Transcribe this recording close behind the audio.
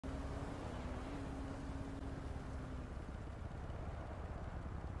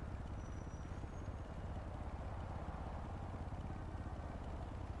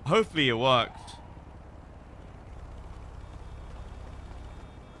Hopefully it works.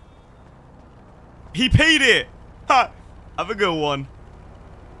 He paid it. Ha! Have a good one.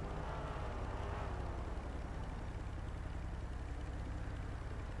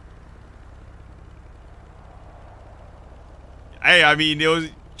 Hey, I mean, it was...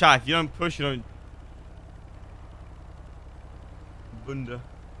 Chat, if you don't push, you don't... Bunda.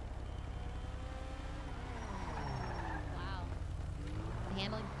 Wow. The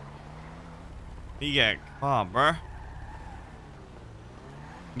handling. Yeah, come on, bro.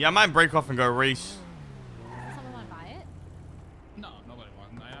 Yeah, I might break off and go race. Does someone want to buy it? No, nobody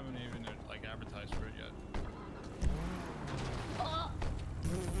wants. I haven't even like advertised for it yet.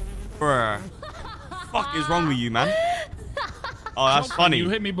 Bruh. Fuck is wrong with you, man? Oh, that's funny. You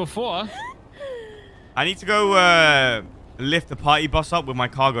hit me before. I need to go lift the party bus up with my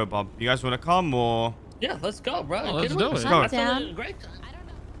cargo bob. You guys want to come or? Yeah, let's go, bro. Oh, let's do it. Let's go. Down. Great time. I don't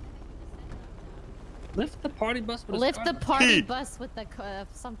know. Lift the party bus with Lift the party bus with the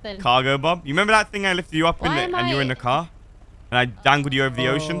something. Cargo bob. You remember that thing I lifted you up in and you were in the car? And I dangled you over the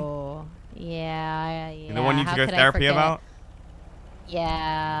ocean? Oh, yeah. You the one you need to go therapy about?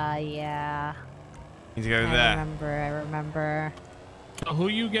 Yeah. Need to go there. I remember. So who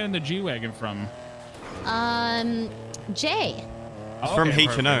are you getting the G-Wagon from? Jay. It's from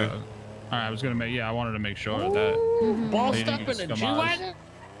H&O. Alright, I was gonna make. Yeah, I wanted to make sure that. Ball stuff in the G-Wagon?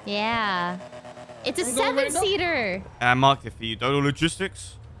 Yeah. It's a 7-seater. I marked it for you. DODO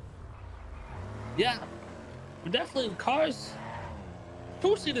Logistics. Yeah. We're definitely cars.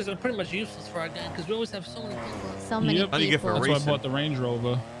 2-seaters are pretty much useless for our gang because we always have so many people. So many people. How do you get for That's racing? why I bought the Range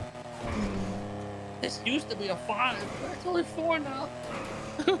Rover. This used to be a 5, but it's only 4 now.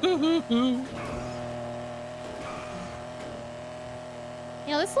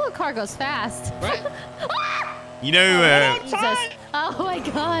 You know, this little car goes fast. Right? You know, Jesus. Oh my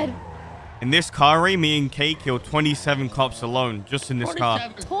God. in this car raid, me and Kay killed 27 cops alone just in this car.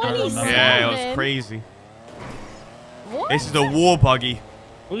 27. Yeah, it was crazy. What? This is a war buggy.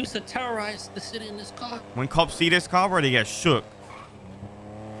 We used to terrorize the city in this car. When cops see this car, bro, they get shook.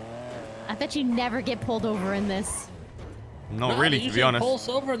 I bet you never get pulled over in this. Not really, to be honest. Pull us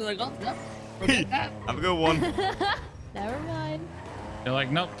over and they're like, oh, yeah, forget that. Have a good one. Never mind. They're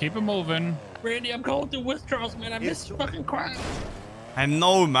like, nope, keep it moving. Randy, I'm going through withdrawals, man. I miss fucking crime. I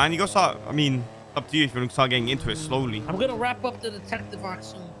know, man. You gotta start. I mean, up to you if you want to start getting into it slowly. I'm gonna wrap up the detective arc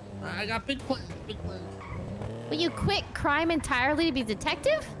soon. I got big plans. Will you quit crime entirely to be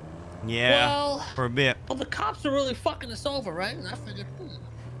detective? Yeah, Well, for a bit. Well, the cops are really fucking us over, right? And I figured,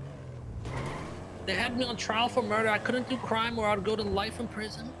 they had me on trial for murder. I couldn't do crime or I'd go to life in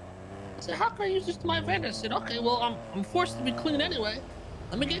prison. I said, how can I use this to my advantage? I said, okay, well, I'm forced to be clean anyway.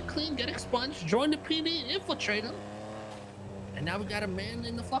 Let me get clean, get expunged, join the PD, infiltrate them. And now we got a man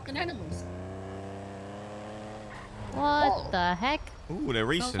in the fucking animals. What the heck? Ooh, they're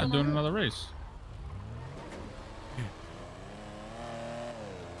racing. I'm doing another race.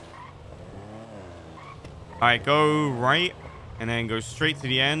 All right, go right, and then go straight to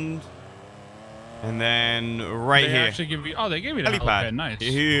the end, and then right They here. actually give you. Oh, they gave you the Helipad. helipad. Nice.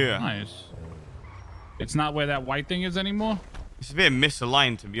 Yeah. Nice. It's not where that white thing is anymore. It's a bit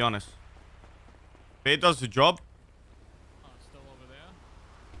misaligned, to be honest. But it does the job. Oh, it's still over there.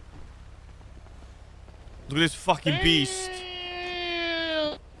 Look at this fucking beast.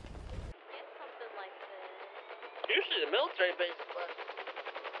 Usually the military base.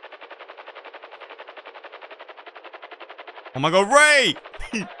 Oh my god, Ray!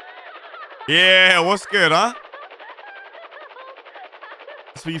 Yeah, what's good, huh?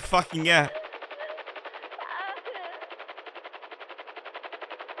 That's what you fucking get.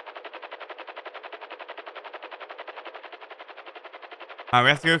 Alright, we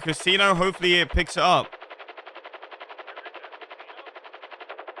have to go casino. Hopefully it picks it up.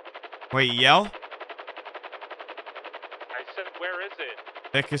 Wait, yell? I said, where is it?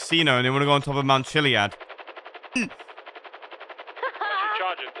 The casino, and they want to go on top of Mount Chiliad. What you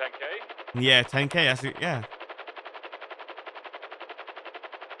charging, 10K? Yeah, 10K, that's it, yeah.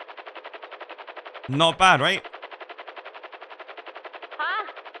 Not bad, right?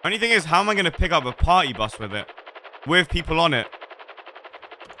 Huh? Only thing is, how am I going to pick up a party bus with it? With people on it?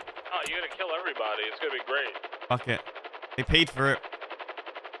 Oh, you're gonna kill everybody. It's gonna be great. Fuck it. They paid for it.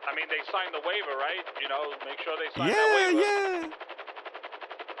 I mean, they signed the waiver, right? You know, make sure they sign that Yeah, waiver. yeah.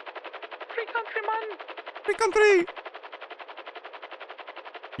 Free country, man. Free country.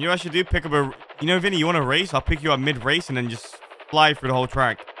 You know what I should do? Pick up a... You know, Vinny, you want to race? I'll pick you up mid-race and then just fly through the whole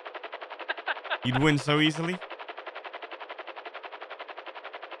track. You'd win so easily.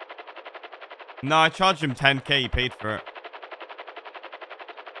 No, I charged him 10K. He paid for it.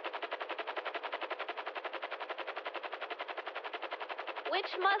 Which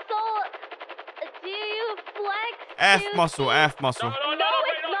muscle do you flex? F to muscle, see- F muscle. No, No,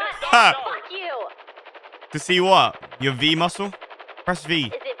 wait, it's no, not. Ha. Fuck you. To see what? Your V muscle? Press V.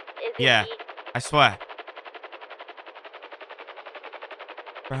 Is it Yeah. V? I swear.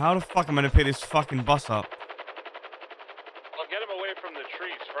 Bro, how the fuck am I gonna pick this fucking bus up? I'll get him away from the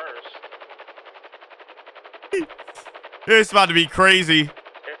trees first. It's about to be crazy.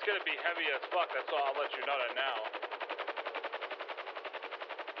 It's gonna be heavy as fuck, that's all. I'll let you know that now.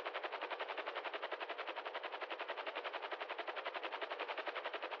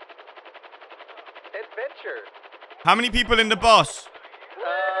 Adventure. How many people in the bus?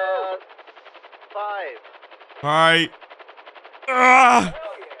 5. Alright. Ah!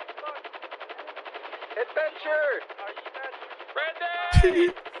 Adventure. Randy!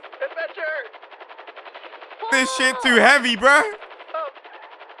 Adventure. This shit too heavy, bruh. Oh,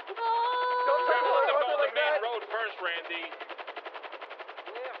 Oh. don't Let touch them the go road on the like main that. road first, Randy.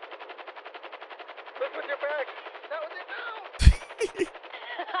 Look with your back. That was it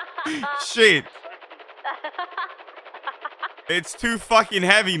now. Shit. It's too fucking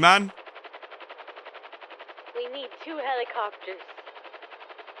heavy, man. We need 2 helicopters.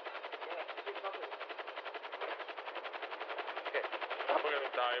 We're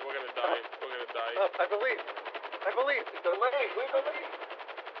gonna die, we're gonna die, we're gonna die. I believe. I believe. The lane. We believe.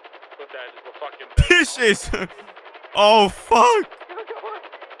 We're dead, we're fucking dead. This is. Oh, fuck. Come on.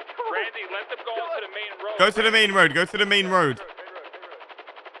 Randy, let them go onto the main road. Go to the main road. Go to the main road. Main road.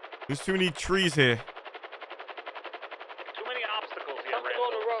 There's too many trees here. Too many obstacles here, Comfortable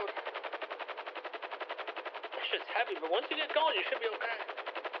on Randy. the road. That shit's heavy, but once you get going, you should be okay.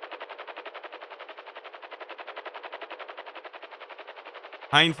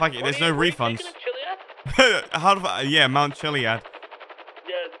 I ain't fucking. There's no Where you refunds. taking it, Chiliad? How do I? Yeah, Mount Chiliad.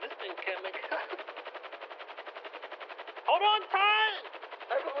 Yeah, this thing can't make. Hold on tight.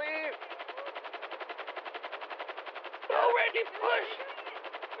 I believe. Go, Randy, push.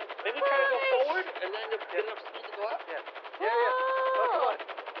 Maybe try to go forward, and then you'll get enough speed to go up. Yeah. Oh,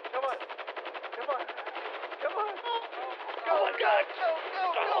 come on. Come on. Come on. Oh my God. Go.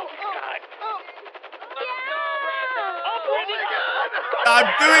 Oh God. Let's go, Randy! Oh my God. I'm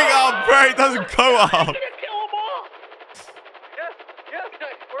doing it, bro. It doesn't go up. You're gonna kill them all. Yes.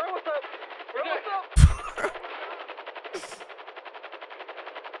 We're almost up. We're almost up.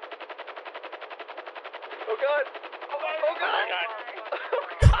 Oh God. Oh God.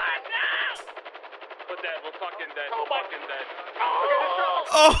 We're dead, we're fucking dead, Oh we're my- fucking dead.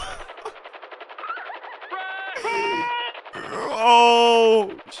 Oh. Oh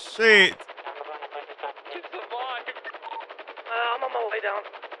shit. You survived! I'm on my way down.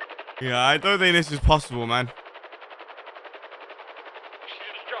 Yeah, I don't think this is possible, man. She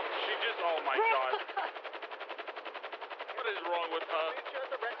just jumped, oh my God. What is wrong with her? Meet you at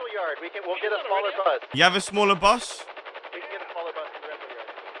the rental yard. We'll She's get a on the smaller radio? bus. You have a smaller bus? We can get a smaller bus in the rental yard.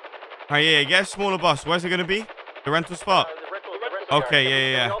 Oh yeah, get a smaller bus. Where's it gonna be? The rental spot. The rental Okay, yard.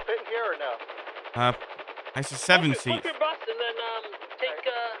 yeah. Can we all fit in here or no? It's a 7 Book seat. your bus and then take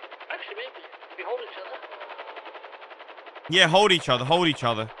actually maybe if we hold each other. Yeah, hold each other. Hold each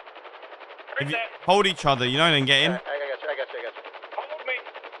other. If you hold each other, you know, then get in. I got you. Hold me!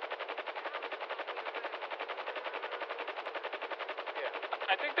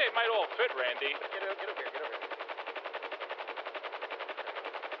 I think they might all fit, Randy. Get over here.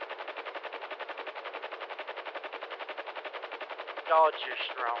 Dodge, you're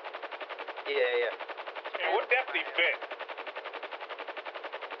strong. Yeah. Yeah, we'll definitely fit.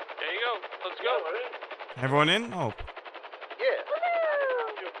 There you go. Let's go. Everyone in? Oh. Yeah.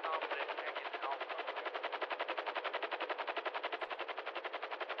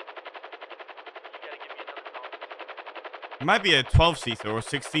 It might be a 12-seater or a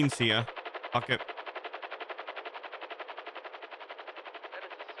 16-seater. Fuck it.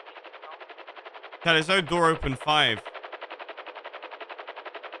 Yeah, there's no door open 5.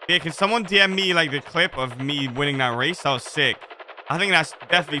 Yeah, can someone DM me like the clip of me winning that race? That was sick. I think that's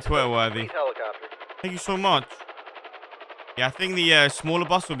definitely Twitter-worthy. Sweet helicopter. Thank you so much. Yeah, I think the smaller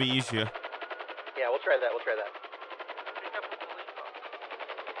bus will be easier. Yeah, we'll try that.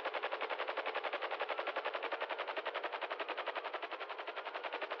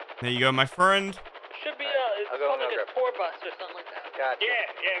 There you go, my friend. Should be it's I'll go called and like I'll a tour bus or something like that. Gotcha.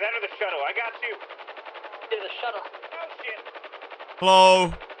 Yeah, that or the shuttle. I got you. Yeah, the shuttle. Oh, shit.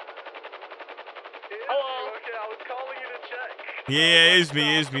 Hello. Hello. Okay, I was calling you to check. Yeah, it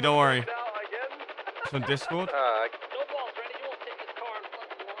is me. Don't worry. Now again? It's on Discord. No balls, Randy. You won't take his car and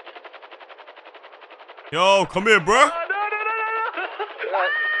fucking launch it. Yo, come here, bro. No.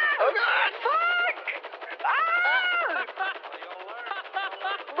 Oh God! Fuck! Ah!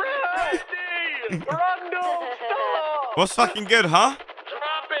 Randy! Randall, stop! What's fucking good, huh?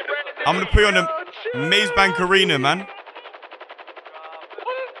 Drop it, Randy! I'm gonna put you on the Chill. Maze Bank Arena, man. What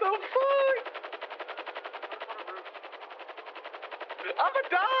the fuck? I'ma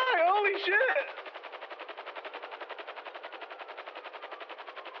die! Holy shit!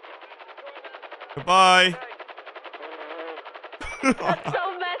 Goodbye. That's so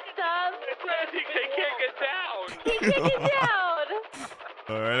messed up. Randy can kick it down. He kicked it down.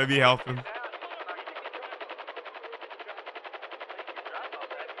 Alright, let me help him.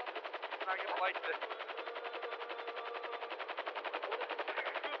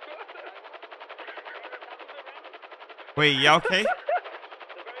 Wait, yeah, okay? No,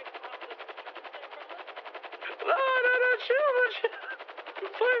 chill. Please,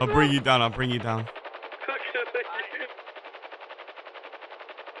 I'll bring you down, I'll bring you down.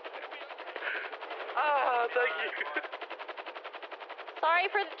 Ah, thank you. Sorry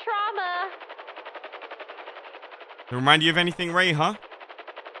for the trauma. Remind you of anything, Ray, huh?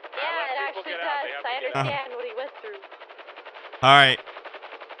 Yeah, it actually does. I understand what he went through. Alright.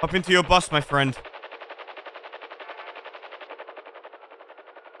 Hop into your bus, my friend.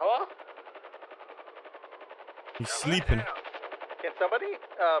 Hello? He's sleeping. Can somebody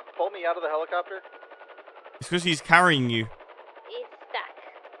pull me out of the helicopter? It's because he's carrying you. He's stuck.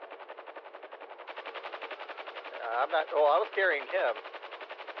 I'm not. Oh, I was carrying him.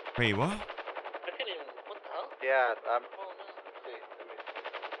 Wait, what? I can't even. What the hell? Yeah, I'm. Oh no. See, let me.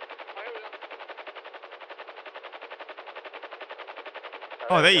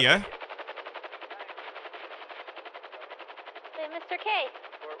 Oh, there you go. Hey, Mr. K.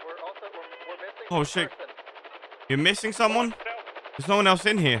 We're also we're missing. Oh, one shit. person. You're missing someone? There's no one else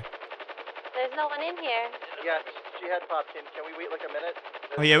in here. There's no one in here. Yeah, she had popped. Can we wait like a minute?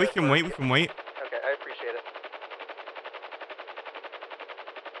 Oh, yeah, we can wait, we can wait. Okay, I appreciate it.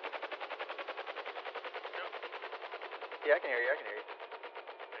 Yeah, I can hear you. I can hear you.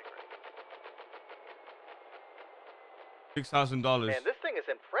 $6,000. Man, this thing is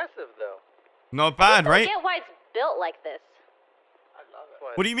impressive, though. Not bad, I right? get why it's built like this. I love it.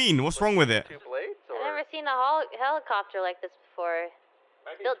 What do you mean? What's wrong with it? Two blades? Or I've never seen a helicopter like this before.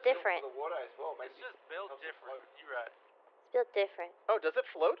 maybe built it's built different. for the water as well. Maybe it's just built different. You're right. It's built different. Oh, does it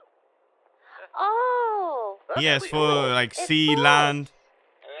float? Oh, That's Yeah, it's really for cool. like It's sea, full. land.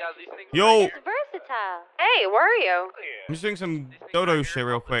 Yeah, these things Yo, it's versatile. Hey, where are you? I'm just doing some DODO shit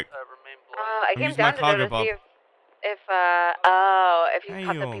real quick. I came use my down to cargo to bob. see if you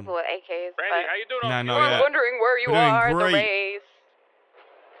caught the Damn. people with AKs. Randy, how you doing? Nah, no, I was yeah. wondering where you We're doing are. The great. race.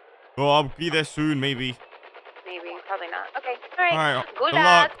 Well, I'll be there soon, maybe. Maybe, probably not. Okay, all right. Alright, Good good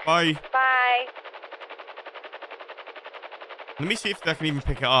luck. luck. Bye. Bye. Let me see if I can even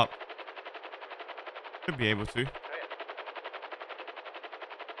pick it up. Should be able to.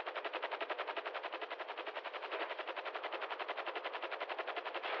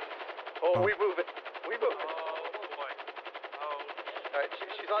 Oh, Oh. we move it. We move it. Oh boy. Oh. All right, she's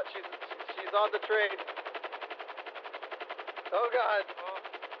on the train. Oh God.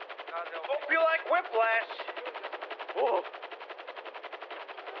 Hope you like whiplash. Whoa.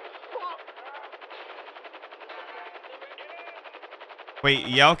 Wait,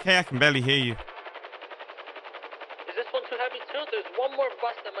 yeah, okay, I can barely hear you. Is this one too heavy too? There's one more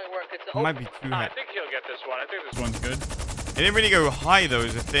bus that might work. It's It might be too I high. think he'll get this one. I think this This one's good. It didn't really go high, though,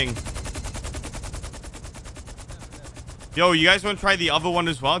 is the thing. Yo, you guys want to try the other one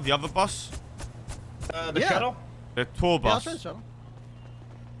as well? The other bus? The shuttle? The tour Yeah, I'll bus. try the shuttle.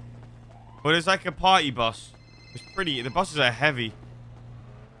 Well, it's like a party bus. It's pretty. The buses are heavy.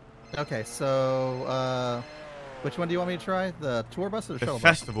 Okay, so which one do you want me to try? The tour bus or the The shuttle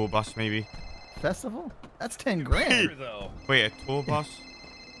festival bus, maybe. bus? Festival? That's 10 grand. Though. Wait, a tour bus?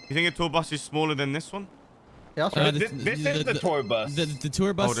 You think a tour bus is smaller than this one? Yeah, I'll try. This is the tour bus. The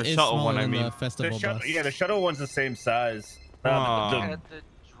tour bus the is shuttle smaller one, I than mean. the festival bus. Yeah, the shuttle one's the same size. Aw. Had the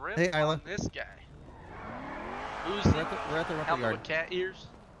drip Hey, Isla. on this guy. Who's We're the at the rental helmet yard. with cat ears?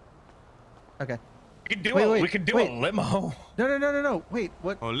 Okay. We could do Wait, we could do wait. a limo. No. Wait,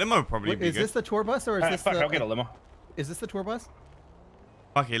 what? Oh, limo would probably Wait, be is good. this the tour bus or is this Fuck, the? I'll get a limo. Is this the tour bus?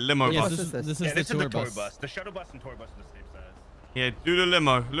 Okay, limo Yes, bus. this is is, this? this Yeah, is this the is tour the tour bus. bus. The shuttle bus and tour bus are the same size. Yeah, do the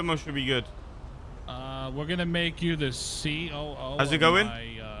limo. Limo should be good. We're gonna make you the COO. How's it of going?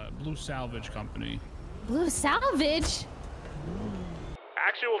 My Blue Salvage Company. Blue salvage.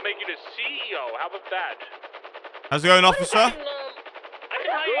 actually will make you the CEO. How about that? How's it going, officer? I can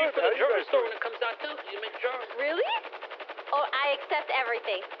hire you for the jewelry store when it comes out too. You make jewelry. Really? Oh, I accept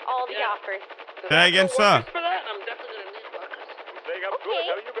everything. All the Yeah. offers. Say again, sir. For that, I'm definitely gonna need workers. Saying I'm good.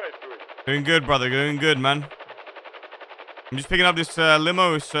 How you guys doing? Doing good, brother. Doing good, man. I'm just picking up this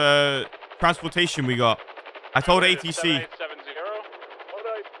limo's transportation we got. I told ATC. 7870.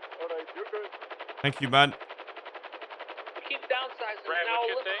 Alright, you're good. Thank you, man. We keep downsizing. Brad, now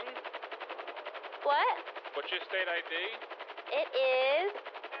what's your a thing? What? What's your state ID? It is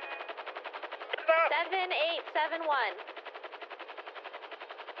 7871.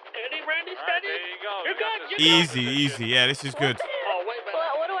 Steady, Randy, All right, steady. there you go. You're You got good, this you're good. Easy, easy. Yeah, this is good. Oh, wait, man.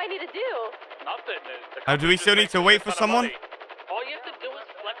 What do I need to do? Nothing. Do we still need to wait for someone? All you have to do is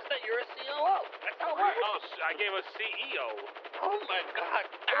flex that you're a COO. That's how it works. Oh, I gave a CEO. Oh, my God.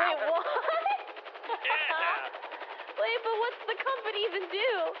 Wait, what? Yeah. Wait, but what's the company even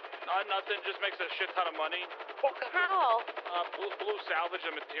do? Nothing. Just makes a shit ton of money. How? Blue Salvage,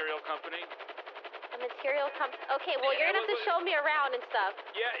 a material company. A material company. Okay, well, you're gonna have to show me around and stuff.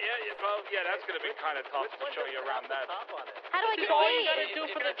 Yeah. Well, yeah, that's gonna be kind of tough to show you around that. How do I This get is all you paid? gotta do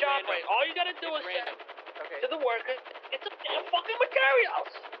for the job, right? All you gotta do is say Okay. to the worker, it's a fucking materials.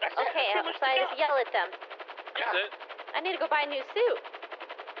 That's it. Okay, That's pretty much so I the just job. yell at them. That's it. I need to go buy a new suit.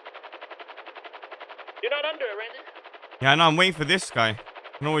 You're not under it, Randy. Yeah, I know. I'm waiting for this guy.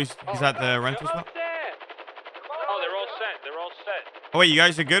 He's at the rental shop. Oh, they're all set. They're all set. Oh, wait, you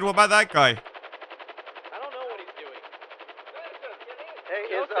guys are good? What about that guy? I don't know what he's doing. Hey,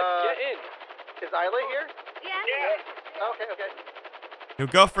 Get in. is Isla here? Yeah. Okay. Your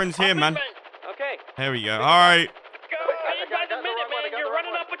girlfriend's here, man. Okay. There we go. All right. Go. I ain't by the minute, man. You're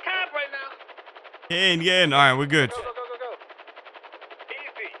running up a tab right now. Get in. All right, we're good. Go. Easy.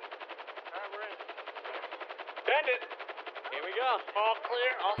 We're in. Bend it. Here we go. All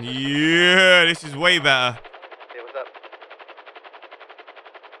clear. All clear. Yeah, this is way better. Hey, what's up?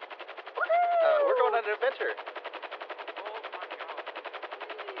 We're going on an adventure.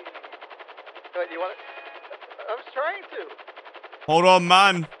 You want? I was trying to. Hold on,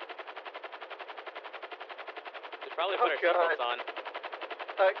 man. Should probably Oh, put our God. seatbelts on.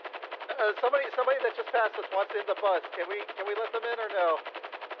 Somebody that just passed us wants in the bus. Can we let them in or no?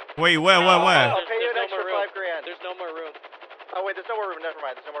 Wait, where? I'll pay you an no extra more room. $5,000. There's no more room. Oh wait, there's no more room. Never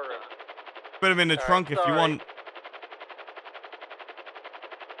mind. There's no more room. Put him in the All trunk right, if you sorry. want.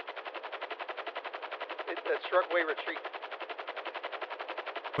 It's a truckway retreat.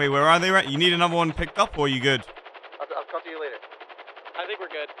 Wait, where are they? You need another one picked up, or are you good? I'll talk to you later. I think we're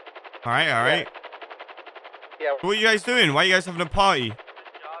good. All right. Yeah. What are you guys doing? Why are you guys having a party?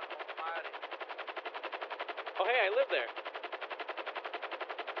 Oh, hey, I live there.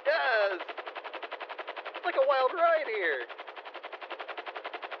 Yes. It's like a wild ride here.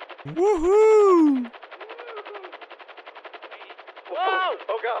 Woohoo! Whoa!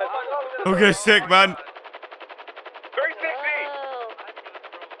 Oh God. Okay, sick, man. 360. Oh.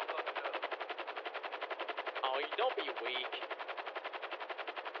 Oh, you don't be weak.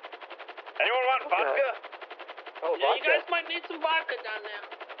 Anyone want vodka? Oh, Yeah, you vodka. guys might need some vodka down there.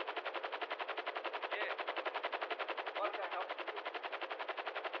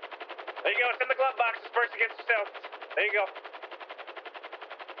 There you go. It's in the glove box. It's first against yourself. There you go.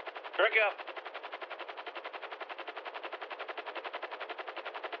 Drink up.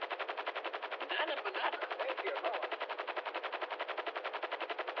 Banana. Thank you.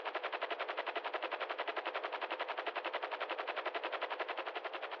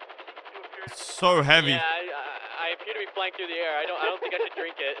 It's so heavy. Yeah, I appear to be flying through the air. I don't think I should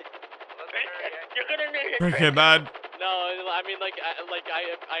drink it. You're gonna need it. Drink it, man. No, I mean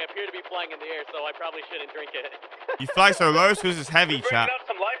I appear to be flying in the air, so I probably shouldn't drink it. You fly so low because it's heavy, chat. Breaking out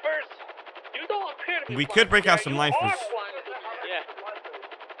some lifers? You don't appear to be We flying. could break out Yeah, some you lifers. are flying.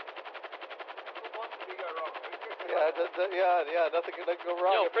 Yeah. Yeah. Nothing can go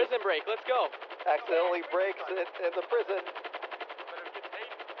wrong. Yo, if prison break. Let's go. it accidentally breaks in the prison.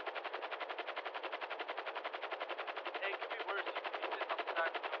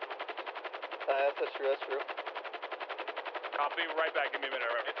 That's true. I'll be right back. Give me a minute,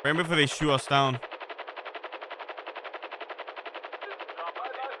 all right? Right before they shoot us down.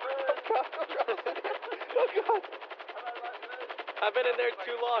 Oh God. I've been in there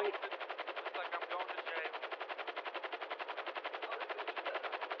too long.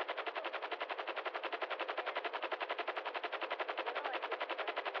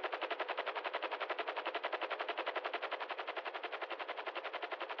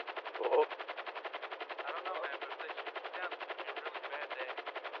 Oh.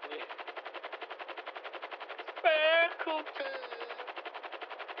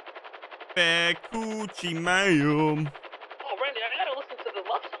 Coochie mayum. Oh, Randy, I gotta listen to the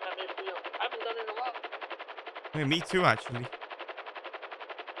love song I made for you. I haven't done it in a while. Wait, me too, actually.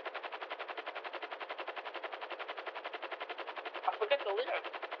 I forget the lyric.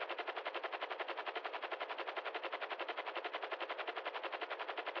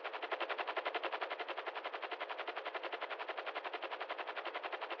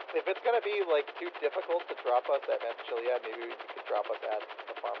 If it's gonna be like too difficult to drop us at Manchilia, maybe you could drop us at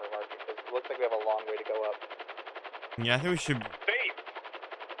the farmer market because it looks like we have a long way to go up. Yeah, I think we should.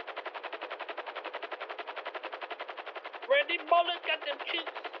 Randy Bullock got them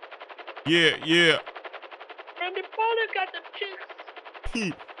cheeks. Yeah, yeah. Randy Bullock got them cheeks.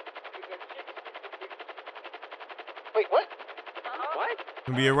 Wait, what? What?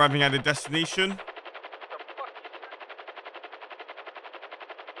 We'll be arriving at the destination.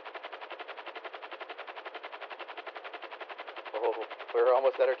 Oh, we're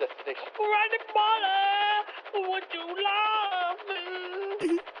almost at our destination. Randy Bullock, would you love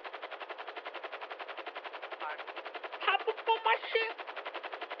me? Hop up on my ship.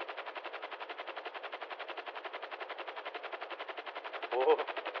 Whoa,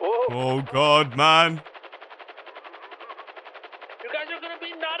 whoa. Oh God, man. You guys are gonna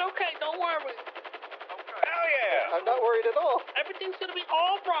be not okay. Don't worry. Hell yeah! I'm not worried at all. Everything's gonna be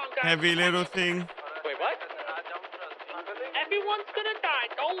all wrong, guys. Heavy little thing. Wait, what? Everyone's gonna die.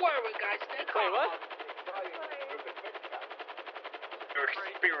 Don't worry, guys. Stay calm. Wait, what? Your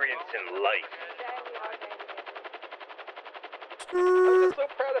experience in life. I'm just so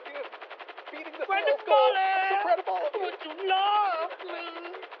proud of you beating the Randy sales goal. I'm so Bullock, proud of all of you. would you love me?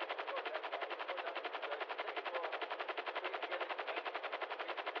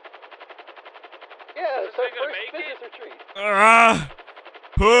 Yeah, it's our thing gonna first make business retreat.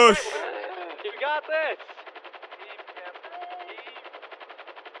 Push. You got this.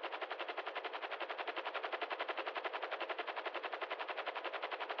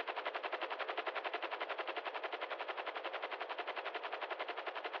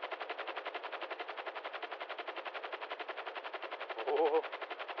 Oh,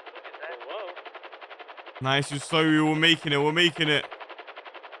 Whoa. Nice, you slowly. We're making it. We're making it.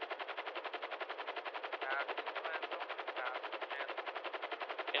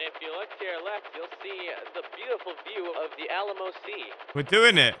 And if you look to your left, you'll see the beautiful view of the Alamo Sea. We're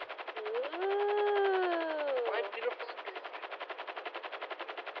doing it. My beautiful.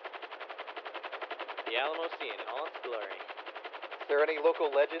 The Alamo Sea in all its glory. is there any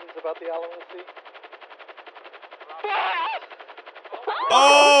local legends about the Alamo Sea?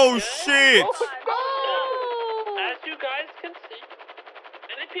 Oh shit. As you guys can see,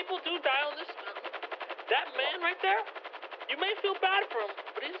 many people do die on this mountain. That man right there, you may feel bad for him,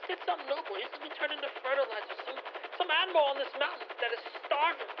 but he just did something noble. He's gonna be turned into fertilizer. Some animal on this mountain that is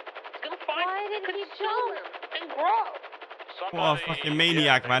starving. He's gonna find Why and didn't he consume jump? him and grow. What a fucking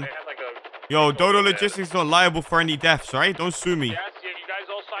maniac, man. They had like a Yo, Dodo Logistics not liable for any deaths, right? Don't sue me. Yes, yeah, you guys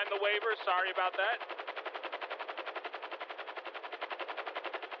all signed the waiver. Sorry about that.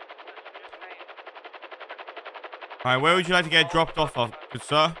 All right, where would you like to get dropped off of, good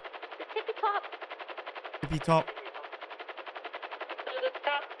sir? Tippy top. Tippy top. To the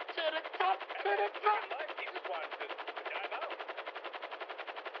top, to the top, to the top. He just wanted to dive out.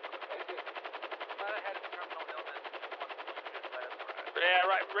 Yeah,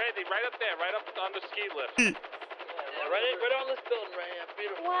 right, Randy, right up there, right up on the ski lift. Yeah, right on this building right here.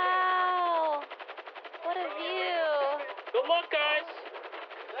 Beautiful. Wow. What a view. Good luck, guys.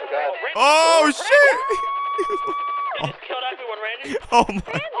 Oh, God. Oh shit! You just killed everyone, Randy. Oh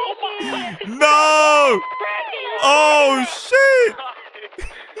my! Oh my! No! Randy! Oh shit!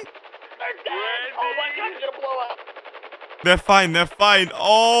 They're dead! Oh my God, you're gonna blow up. They're fine. They're fine.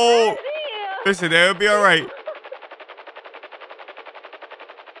 Oh, listen, they'll be all right.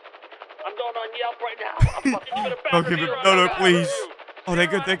 I'm going on Yelp right now. I'm fucking giving a bad Don't give review it. on No, no, that. please. Oh, they're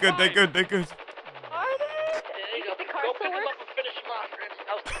good. They're good. They're good. They're good. Are they? There you go. The car Go still pick them works? up and finish them off,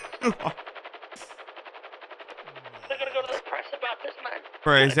 Randy. They're gonna go to the press about this, man.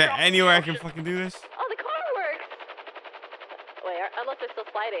 Bro, is there any way I can fucking do this? Oh, the car works. Wait, unless they're still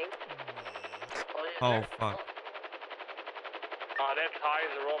sliding. Oh fuck. Oh, their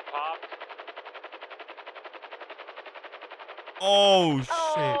tires are all popped. Oh shit.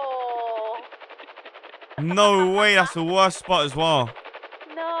 Oh, No way. That's the worst spot as well.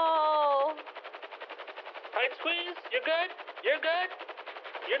 no. Tight squeeze. You're good. You're good.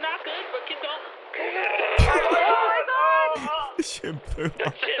 You're not good, but keep going. Oh my God. Shit blew Good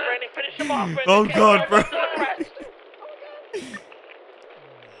up. shit, Randy. Finish him off, Randy. Oh, Okay, God, bro. go to the press.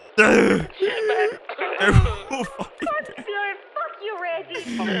 Shit, man. They're all fucking dead. Fuck you, Randy.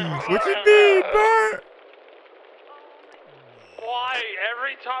 What you mean, Bert? Why?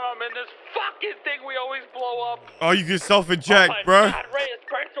 Every time I'm in this fucking thing, we always blow up. Oh, you can self-eject, Oh my bro. God, Ray is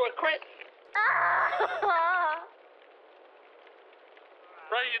burnt to a crisp.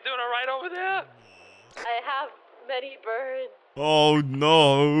 Ray, you doing all right over there? I have many birds. Oh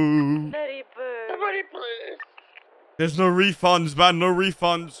no. Many birds. Somebody please. There's no refunds, man. No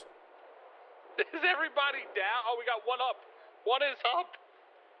refunds. Is everybody down? Oh, we got one up. One is up.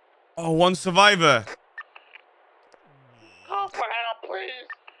 Oh, one survivor. Call for help, please.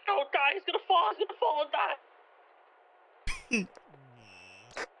 Don't die. He's gonna fall. He's gonna fall and die.